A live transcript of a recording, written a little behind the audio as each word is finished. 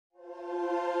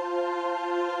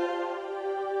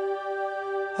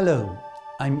Hello,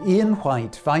 I'm Ian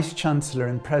White, Vice-Chancellor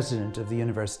and President of the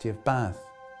University of Bath.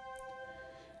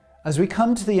 As we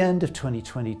come to the end of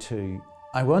 2022,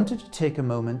 I wanted to take a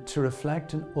moment to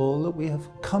reflect on all that we have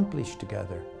accomplished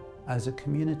together as a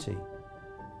community.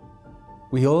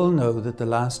 We all know that the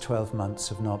last 12 months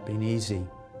have not been easy,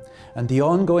 and the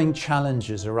ongoing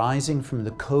challenges arising from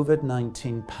the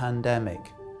COVID-19 pandemic,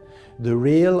 the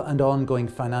real and ongoing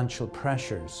financial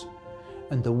pressures,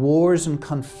 and the wars and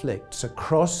conflicts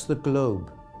across the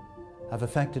globe have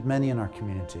affected many in our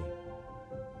community.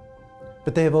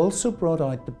 But they have also brought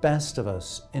out the best of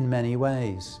us in many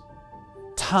ways.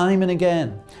 Time and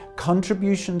again,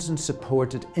 contributions and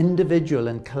support at individual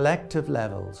and collective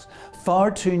levels, far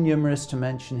too numerous to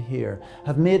mention here,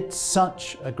 have made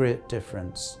such a great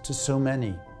difference to so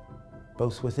many,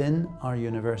 both within our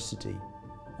university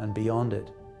and beyond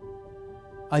it.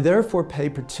 I therefore pay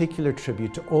particular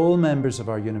tribute to all members of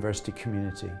our university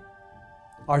community.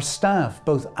 Our staff,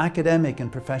 both academic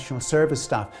and professional service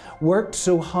staff, worked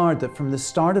so hard that from the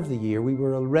start of the year we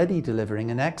were already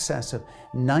delivering in excess of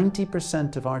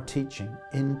 90% of our teaching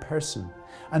in person,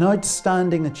 an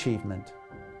outstanding achievement.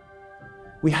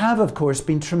 We have, of course,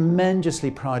 been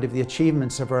tremendously proud of the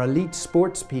achievements of our elite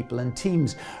sports people and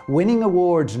teams, winning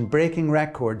awards and breaking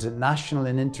records at national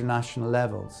and international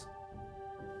levels.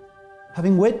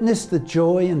 Having witnessed the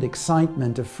joy and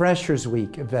excitement of Freshers'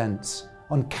 Week events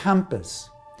on campus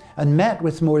and met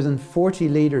with more than 40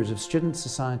 leaders of student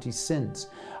societies since,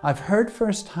 I've heard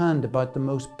firsthand about the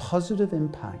most positive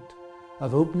impact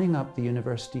of opening up the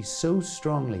university so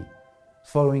strongly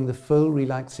following the full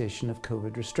relaxation of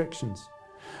COVID restrictions.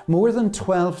 More than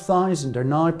 12,000 are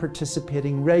now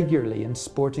participating regularly in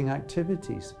sporting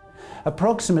activities.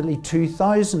 Approximately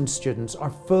 2,000 students are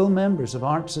full members of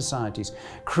art societies,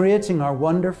 creating our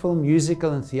wonderful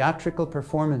musical and theatrical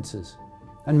performances,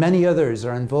 and many others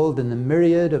are involved in the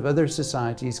myriad of other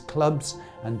societies, clubs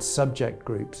and subject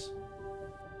groups.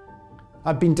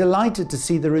 I've been delighted to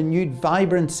see the renewed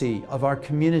vibrancy of our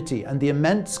community and the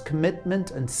immense commitment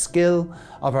and skill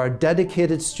of our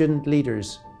dedicated student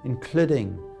leaders,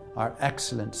 including our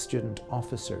excellent student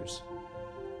officers.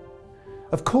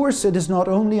 Of course, it is not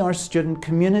only our student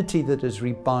community that has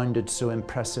rebounded so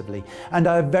impressively, and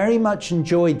I have very much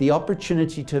enjoyed the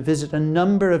opportunity to visit a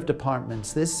number of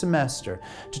departments this semester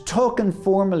to talk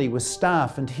informally with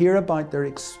staff and hear about their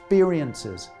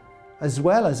experiences, as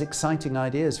well as exciting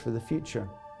ideas for the future.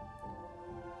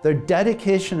 Their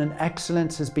dedication and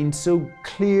excellence has been so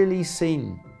clearly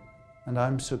seen, and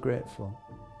I'm so grateful.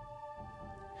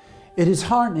 It is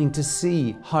heartening to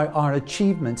see how our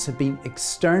achievements have been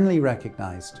externally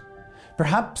recognised,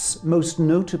 perhaps most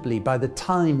notably by the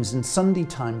Times and Sunday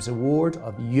Times Award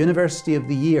of University of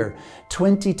the Year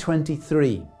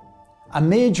 2023, a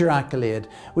major accolade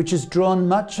which has drawn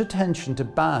much attention to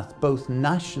Bath both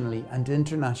nationally and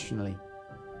internationally.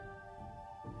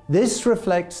 This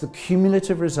reflects the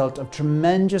cumulative result of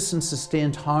tremendous and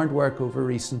sustained hard work over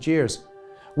recent years.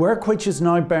 Work which is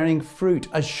now bearing fruit,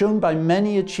 as shown by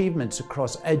many achievements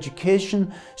across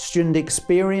education, student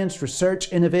experience, research,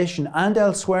 innovation, and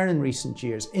elsewhere in recent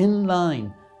years, in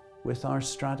line with our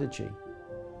strategy.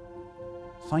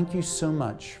 Thank you so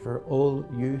much for all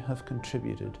you have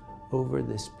contributed over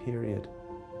this period.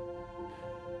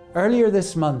 Earlier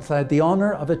this month, I had the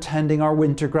honour of attending our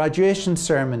winter graduation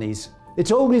ceremonies. It's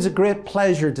always a great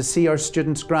pleasure to see our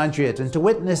students graduate and to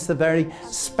witness the very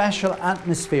special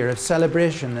atmosphere of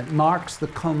celebration that marks the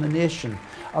culmination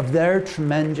of their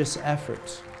tremendous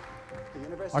efforts.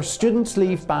 Our students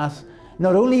leave Bath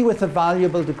not only with a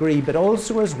valuable degree, but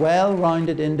also as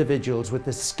well-rounded individuals with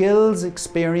the skills,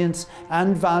 experience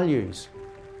and values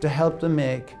to help them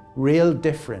make real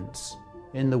difference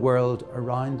in the world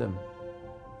around them.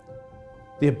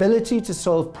 The ability to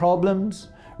solve problems,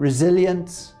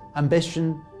 resilience,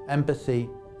 ambition, empathy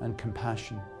and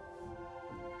compassion.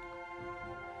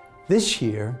 This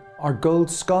year, our Gold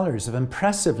Scholars have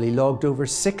impressively logged over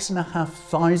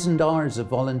 6,500 hours of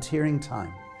volunteering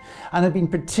time, and have been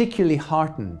particularly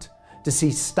heartened to see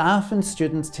staff and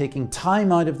students taking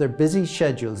time out of their busy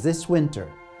schedules this winter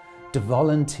to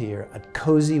volunteer at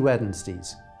Cosy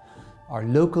Wednesdays, our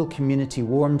local community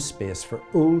warm space for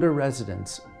older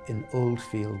residents in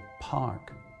Oldfield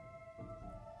Park.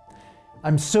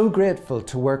 I'm so grateful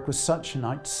to work with such an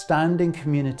outstanding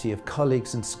community of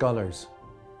colleagues and scholars.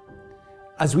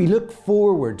 As we look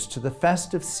forward to the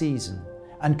festive season,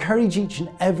 I encourage each and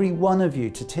every one of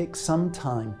you to take some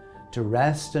time to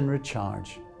rest and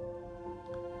recharge.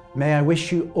 May I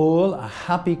wish you all a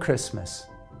happy Christmas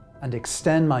and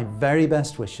extend my very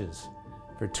best wishes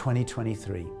for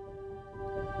 2023.